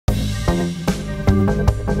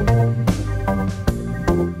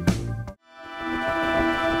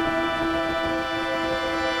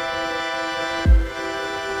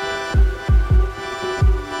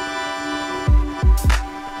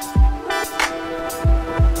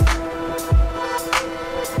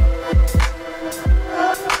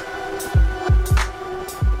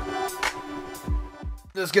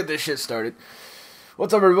let's get this shit started.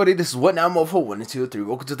 What's up, everybody? This is What Now Mofo 1 and 2 3.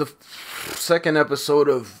 Welcome to the second episode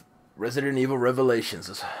of Resident Evil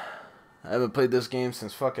Revelations. I haven't played this game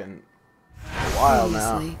since fucking a while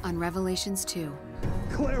now. Previously on Revelations 2.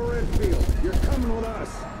 Claire Redfield, you're coming with us.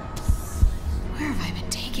 Where have I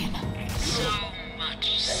been taken? So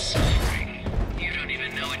much suffering. You don't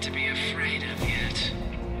even know what to be afraid of yet.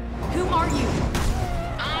 Who are you?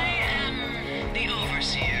 I am the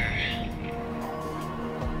Overseer.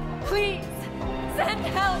 Please, send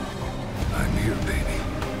help! I'm here, baby.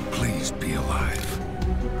 Please be alive.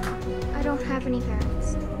 I don't have any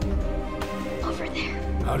parents. Over there.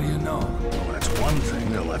 How do you know? Well, that's one thing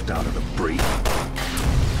they're left out of the brief.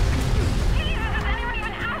 Jesus, is anyone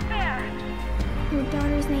even out there? Your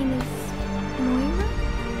daughter's name is Moira?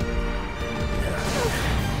 Yeah.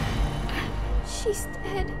 She's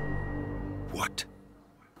dead. What?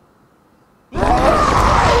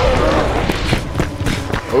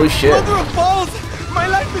 Holy shit. Mother of balls! My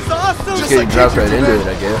life is awesome! Just getting dropped right into it,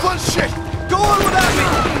 I guess. Fun shit! Go on without me!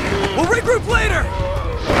 We'll regroup later!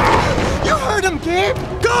 You heard him, Gabe!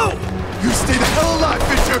 Go! You stay the hell alive,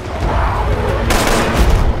 Fisher!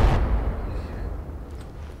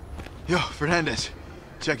 Yo, Fernandez.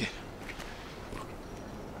 Check it.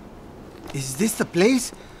 Is this the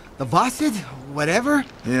place? The Vasset? Whatever?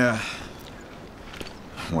 Yeah.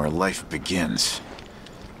 Where life begins.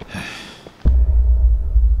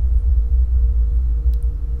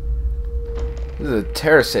 This is a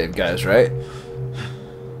terror save, guys, right?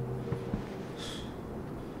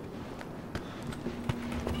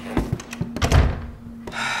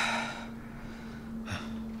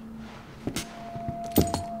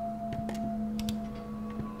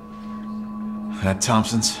 At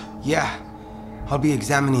Thompson's? Yeah. I'll be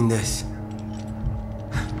examining this.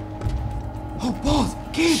 Oh, balls!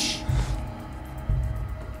 Gabe!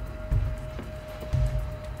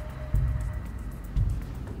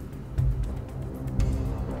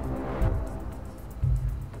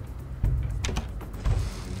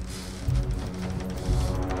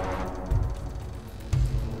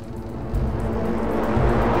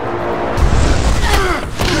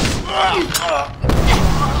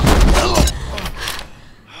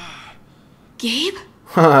 Gabe?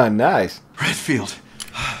 Nice. Redfield.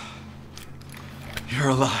 You're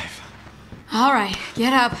alive. All right,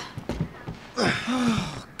 get up.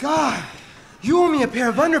 God! You owe me a pair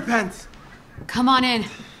of underpants! Come on in.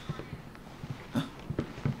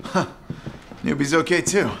 Newbie's okay,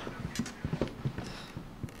 too.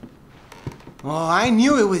 Oh, I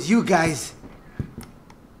knew it was you guys.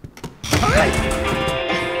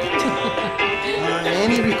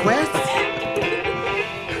 Any requests?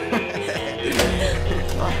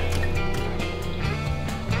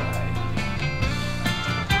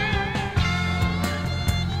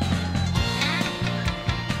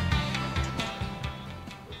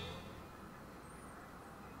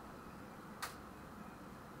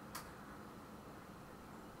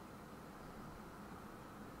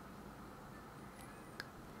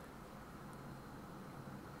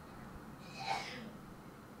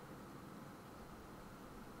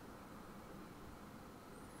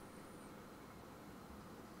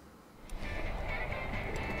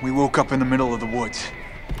 We woke up in the middle of the woods.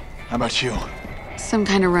 How about you? Some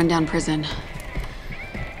kind of rundown prison.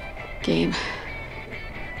 Gabe.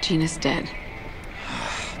 Gina's dead.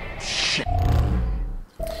 Shit.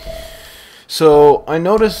 So, I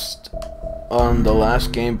noticed on the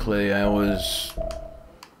last gameplay,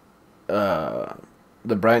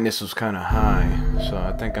 the brightness was kind of high. So,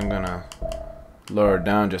 I think I'm gonna lower it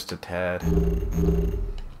down just a tad.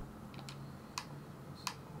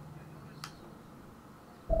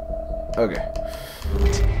 Okay.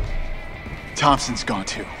 Thompson's gone,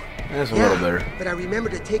 too. That's a little better. But I remember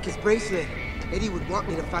to take his bracelet. Eddie would want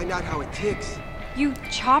me to find out how it ticks. You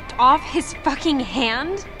chopped off his fucking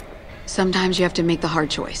hand? Sometimes you have to make the hard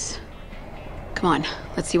choice. Come on,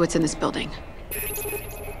 let's see what's in this building.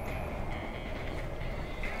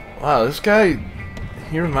 Wow, this guy,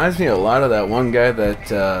 he reminds me a lot of that one guy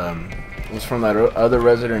that was from that other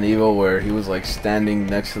Resident Evil where he was like standing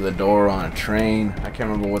next to the door on a train. I can't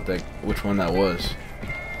remember which one that was.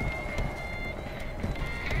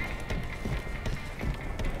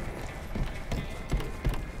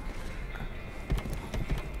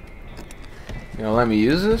 You gonna let me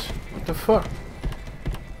use this? What the fuck?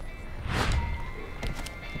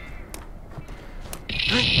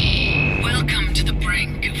 Welcome to the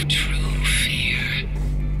brink of true fear.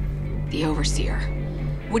 The Overseer.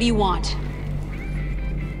 What do you want?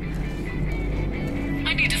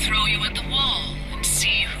 I need to throw you at the wall and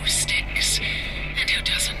see who sticks and who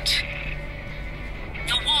doesn't.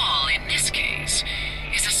 The wall, in this case,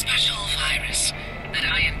 is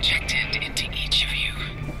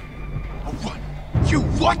You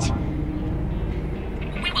what?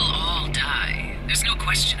 We will all die. There's no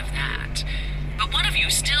question of that. But one of you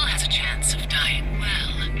still has a chance of dying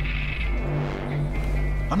well.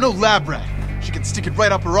 I'm no lab rat. She can stick it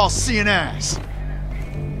right up her all-seeing ass.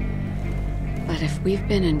 But if we've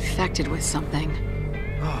been infected with something...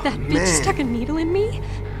 That bitch stuck a needle in me?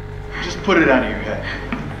 Just put it out of your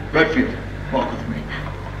head. Redfield, walk with me.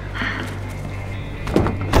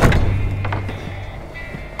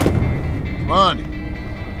 Come on.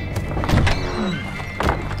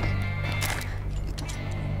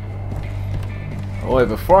 Oh wait,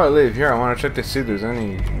 before I leave here, I want to check to see if there's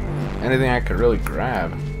anything I could really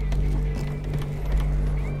grab.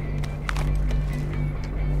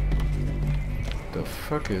 The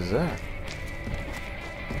fuck is that?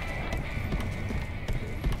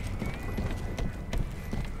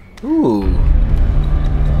 Ooh,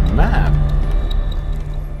 map.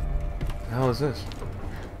 The hell is this?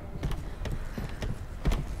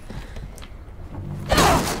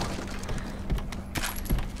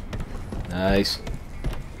 Nice.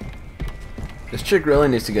 This chick really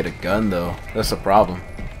needs to get a gun though. That's the problem.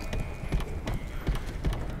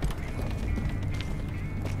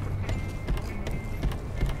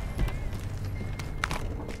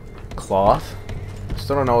 Cloth?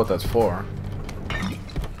 Still don't know what that's for.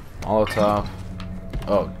 Molotov.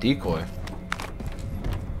 Oh, decoy.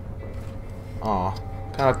 Aw.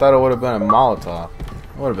 Kinda thought it would have been a Molotov.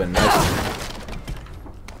 It would have been nice.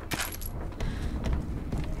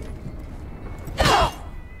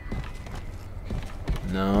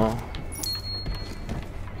 No.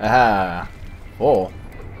 Ah. Full.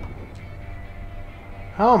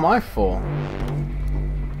 How am I full?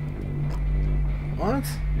 What?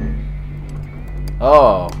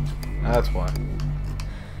 Oh. That's why.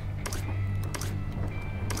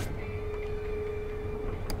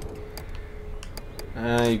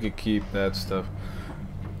 You could keep that stuff.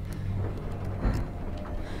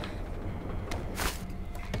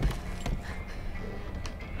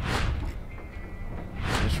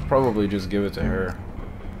 I should probably just give it to her.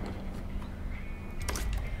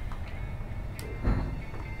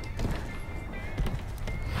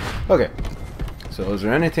 Okay. So is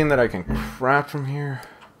there anything that I can craft from here?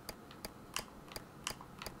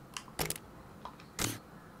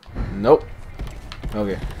 Nope.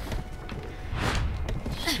 Okay.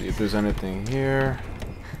 See if there's anything here.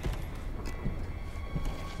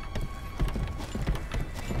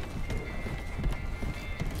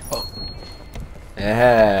 Oh.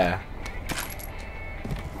 Yeah.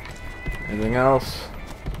 Anything else?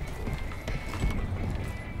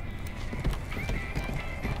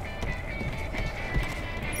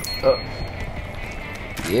 Oh.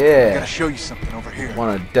 Yeah. I gotta show you something over here. I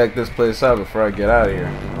want to deck this place out before I get out of here.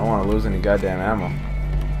 I don't want to lose any goddamn ammo.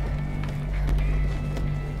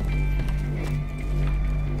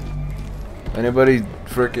 Anybody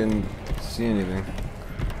frickin' see anything?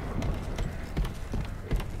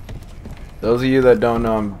 Those of you that don't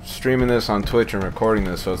know, I'm streaming this on Twitch and recording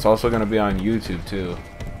this, so it's also going to be on YouTube too.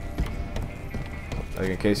 Like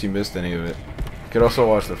in case you missed any of it. You could also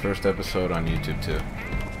watch the first episode on YouTube too.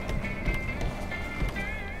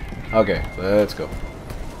 Okay, let's go.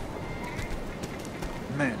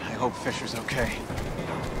 Man, I hope Fisher's okay.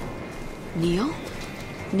 Neil?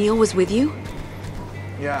 Neil was with you?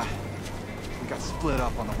 Yeah. We got split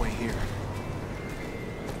up on the way here.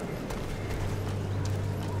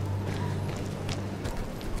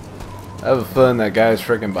 I have a feeling that guy's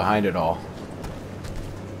freaking behind it all.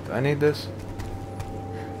 Do I need this?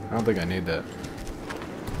 I don't think I need that.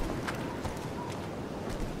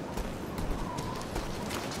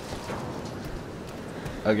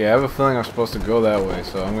 Okay, I have a feeling I'm supposed to go that way,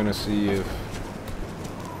 so I'm gonna see if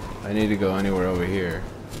I need to go anywhere over here.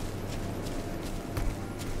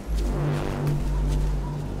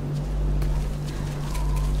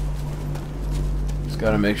 Just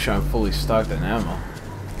gotta make sure I'm fully stocked on ammo.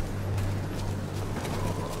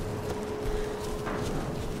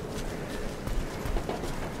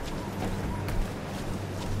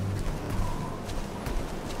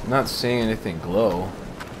 I'm not seeing anything glow.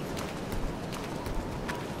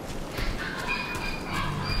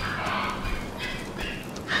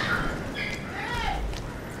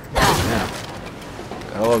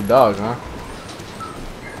 I love dogs, huh?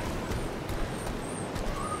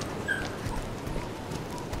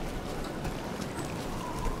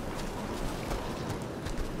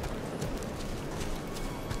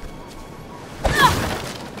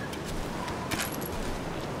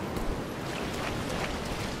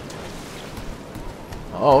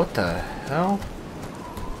 Oh, what the hell?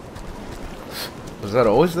 Was that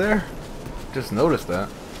always there? Just noticed that.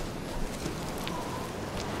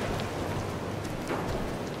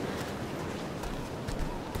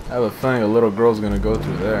 I have a feeling a little girl's gonna go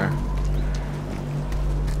through there.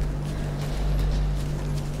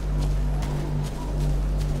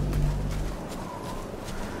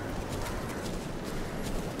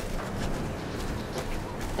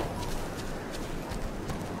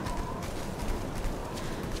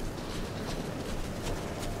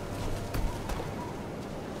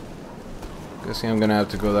 Guessing I'm gonna have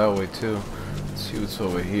to go that way too. Let's see what's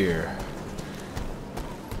over here.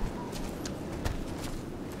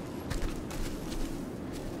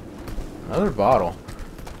 Another bottle.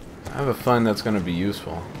 I have a feeling that's gonna be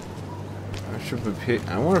useful.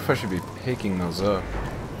 I wonder if I should be picking those up.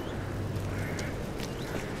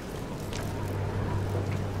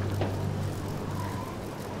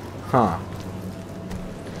 Huh.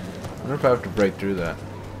 I wonder if I have to break through that.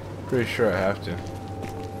 Pretty sure I have to.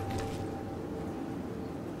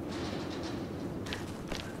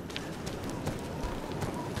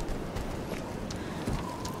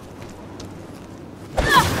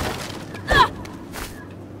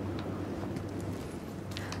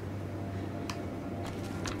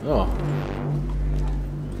 Oh.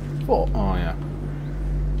 Oh yeah.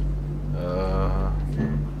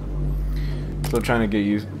 Still trying to get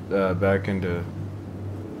used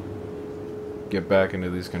get back into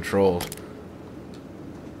these controls.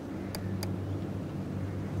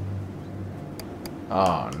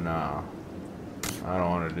 Oh no. I don't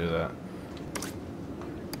want to do that.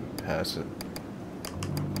 Pass it.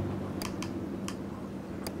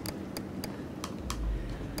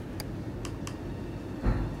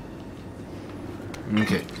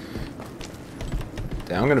 Okay.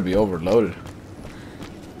 Damn, I'm gonna be overloaded.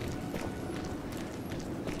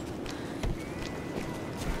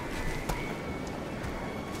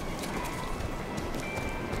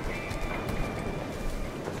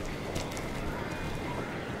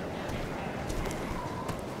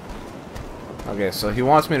 Okay, so he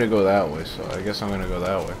wants me to go that way, so I guess I'm gonna go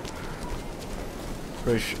that way.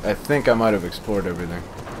 Pretty sure, I think I might have explored everything.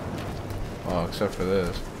 Oh, except for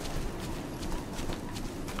this.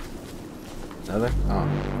 Nothing? Oh,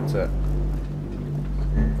 what's that?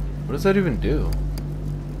 What does that even do?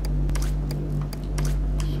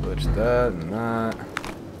 Switch that and that.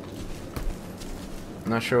 I'm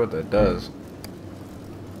not sure what that does.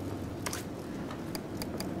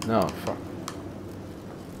 No, fuck.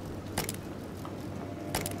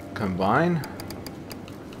 Combine?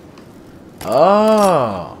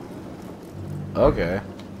 Oh! Okay.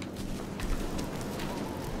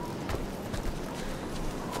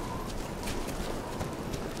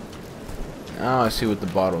 Now I see what the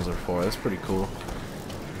bottles are for. That's pretty cool.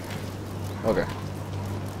 Okay.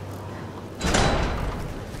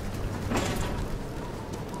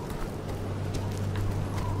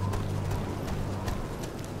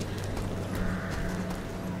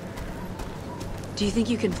 Do you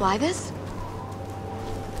think you can fly this?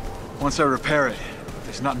 Once I repair it,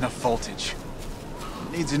 there's not enough voltage.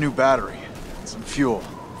 It needs a new battery and some fuel.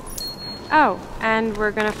 Oh, and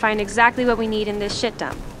we're gonna find exactly what we need in this shit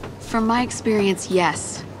dump. From my experience,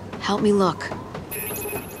 yes. Help me look.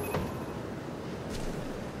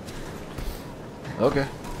 Okay.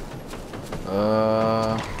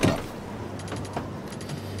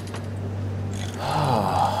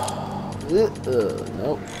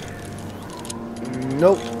 Nope.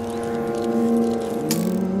 Nope.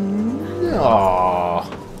 Aww.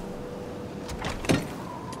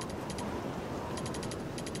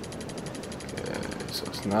 Okay, so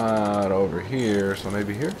it's not over here, so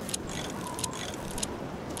maybe here?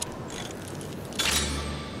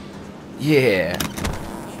 Yeah.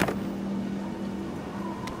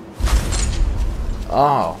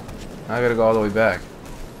 Oh. Now I gotta go all the way back.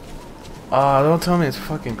 Oh, don't tell me it's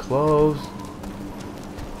fucking closed.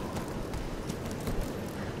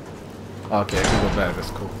 Okay, I can go back.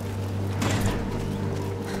 That's cool.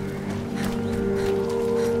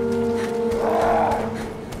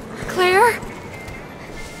 Claire?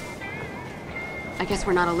 I guess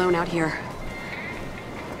we're not alone out here.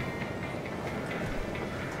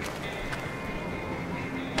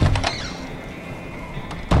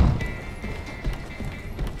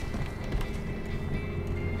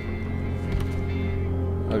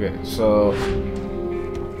 Okay, so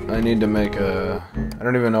I need to make a... I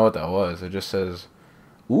don't even know what that was. It just says...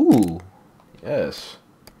 Ooh! Yes.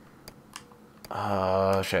 Should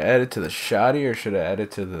I add it to the shoddy or should I add it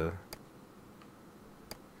to the...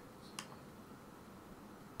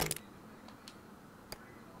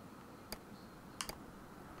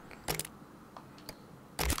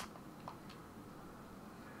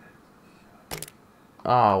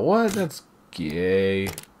 Ah, what? That's gay.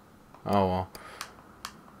 Oh well.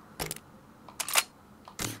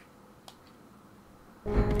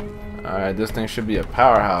 Alright, this thing should be a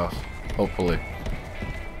powerhouse, hopefully.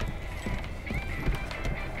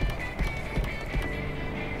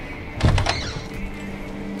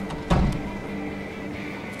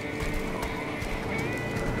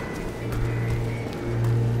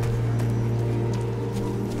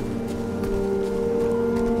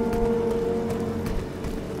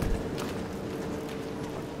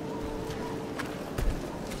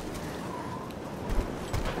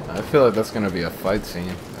 I feel like that's gonna be a fight scene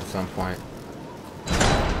at some point.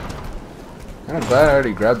 And I'm glad I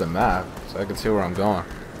already grabbed the map, so I can see where I'm going.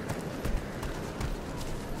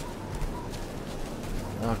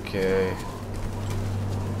 Okay.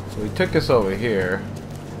 So he took us over here.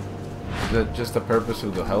 Is that just the purpose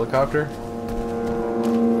of the helicopter?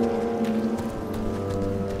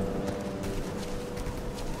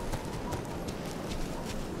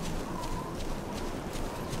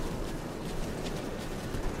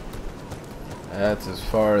 That's as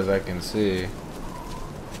far as I can see.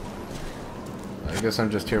 I guess I'm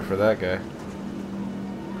just here for that guy.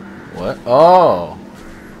 What? Oh!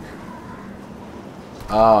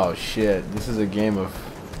 Oh shit, this is a game of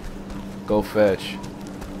go fetch.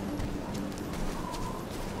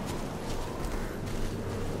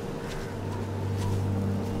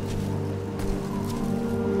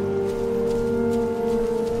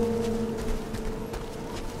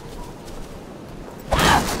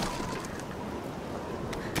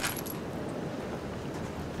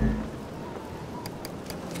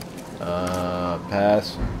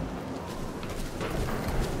 Pass.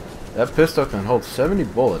 That pistol can hold 70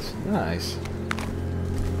 bullets. Nice.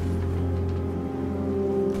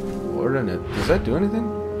 Ordinate. Does that do anything?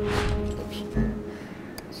 Oops.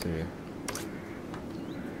 Let's see.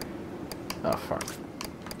 Oh, fuck.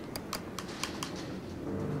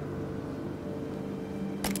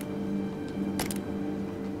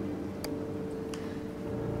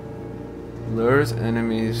 Lures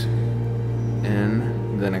enemies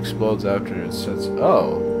in, then explodes after it sets.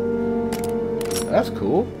 Oh, that's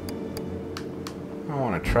cool. I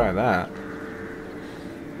want to try that.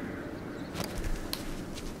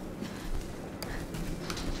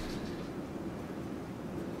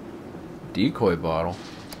 Decoy bottle.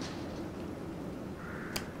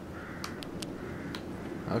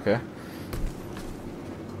 Okay.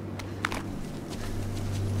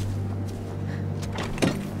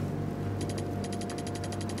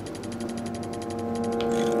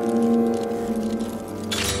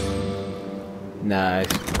 Nice.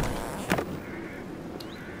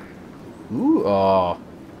 Ooh, oh.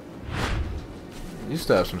 Used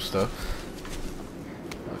to have some stuff.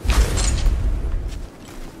 Okay.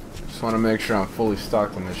 Just want to make sure I'm fully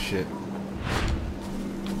stocked on this shit.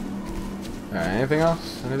 Alright, anything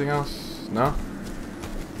else? Anything else? No?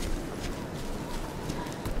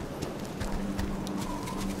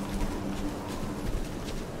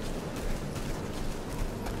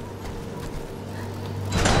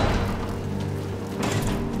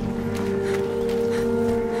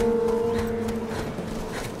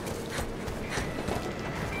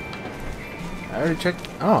 I already checked.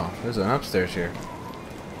 Oh, there's an upstairs here.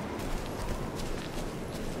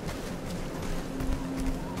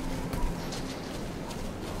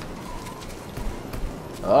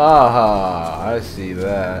 Ah, I see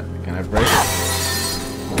that. Can I break it?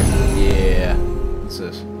 Yeah. What's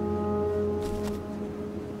this?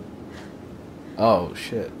 Oh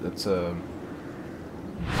shit, that's a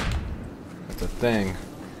thing.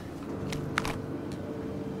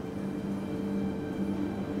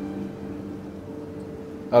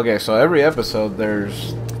 Okay, so every episode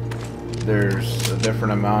there's a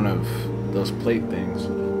different amount of those plate things.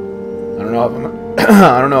 I don't know if I'm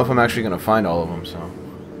I don't know if I'm actually gonna find all of them. So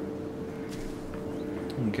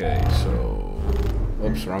okay, so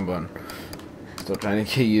oops, wrong button. Still trying to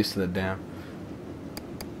get used to the damn.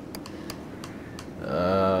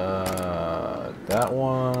 That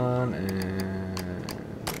one and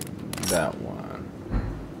that one.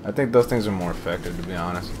 I think those things are more effective, to be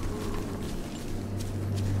honest.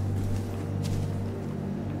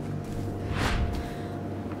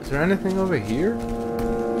 Is there anything over here?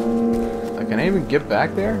 Like, can I even get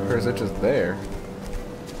back there? Or is it just there?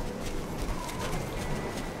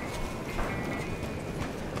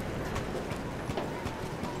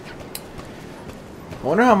 I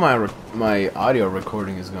wonder how my audio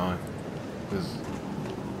recording is going.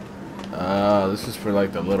 This is for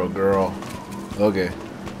like the little girl. Okay.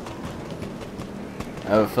 I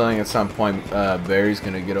have a feeling at some point Barry's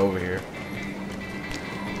gonna get over here.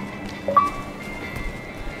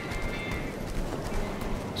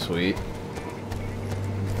 Sweet.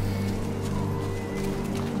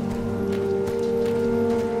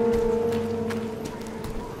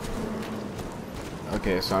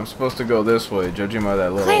 Okay, so I'm supposed to go this way, judging by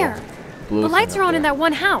that little Claire, blue the thing lights up are on there. in that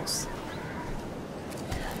one house.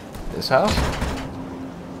 This house?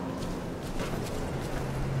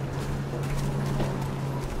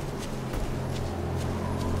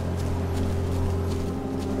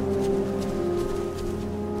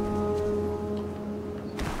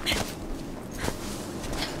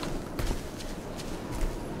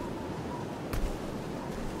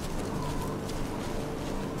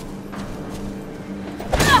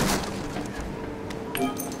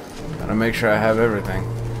 Gotta make sure I have everything.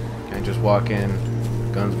 Can't just walk in,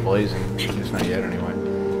 guns blazing. At least not yet, anyway.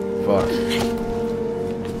 Fuck.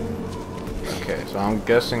 Okay, so I'm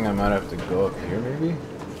guessing I might have to go up here, maybe?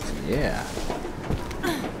 Yeah.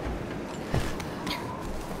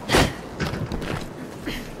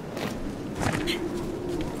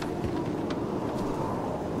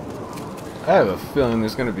 I have a feeling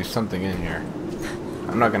there's gonna be something in here.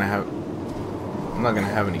 I'm not gonna have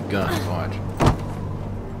any guns, watch.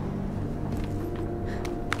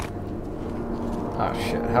 Oh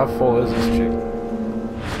shit, how full is this chick?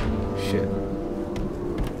 Shit.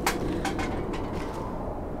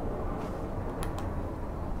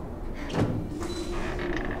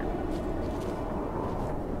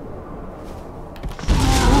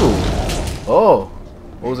 Ooh. Oh!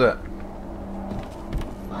 What was that?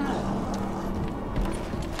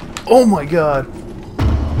 Oh my god!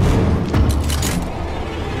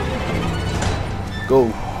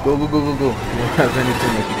 Go! Go, go, go, go, go. You don't have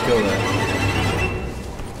anything that can kill that.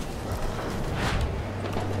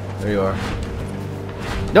 There you are.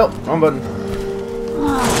 Nope, wrong button.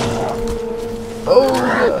 Oh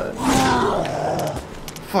god.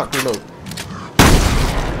 Fuck, reload.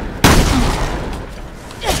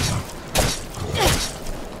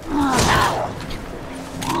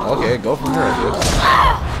 Okay, go from her, I guess.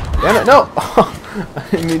 Damn it, no! I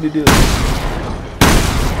didn't mean to do that.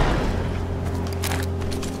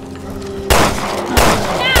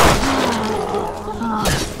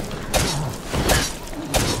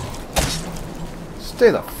 Stay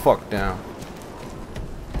the fuck down.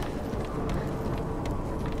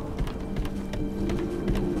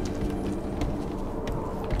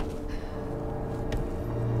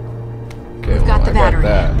 Okay, We've got the battery.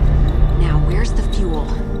 That. Now, where's the fuel?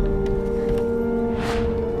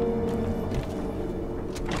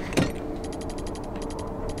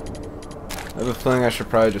 I have a feeling I should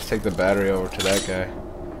probably just take the battery over to that guy.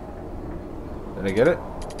 Did I get it?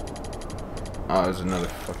 Oh, there's another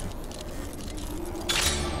fucking...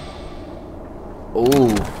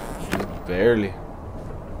 Oh, barely.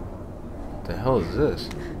 What the hell is this?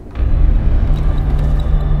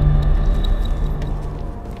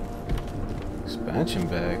 Expansion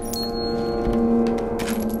bag.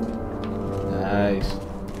 Nice.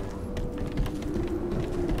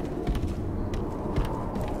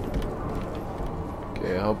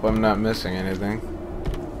 Okay, I hope I'm not missing anything.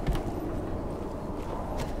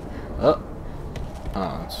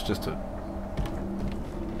 Oh, it's just a...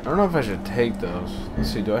 I don't know if I should take those.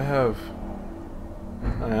 Let's see, do I have...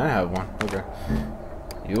 Oh, yeah, I have one. Okay.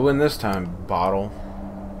 You win this time, bottle.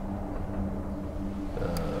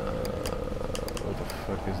 What the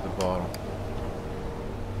fuck is the bottle?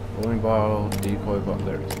 Rolling bottle, decoy bottle.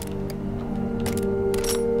 There it is.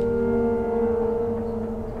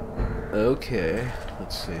 Okay,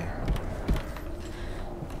 let's see.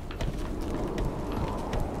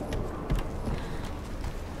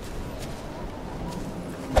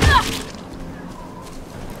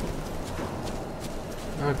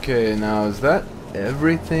 Okay, now is that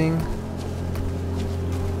everything?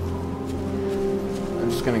 I'm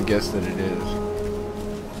just gonna guess that it is.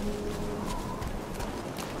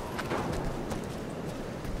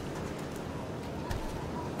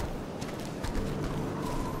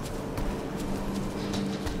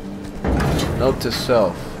 Note to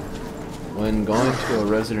self. When going to a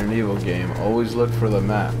Resident Evil game, always look for the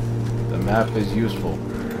map. The map is useful.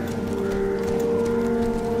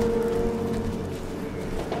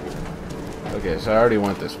 Okay, so I already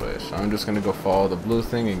went this way, so I'm just gonna go follow the blue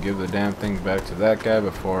thing and give the damn thing back to that guy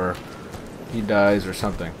before he dies or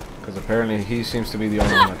something. Because apparently he seems to be the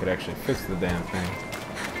only one that could actually fix the damn thing.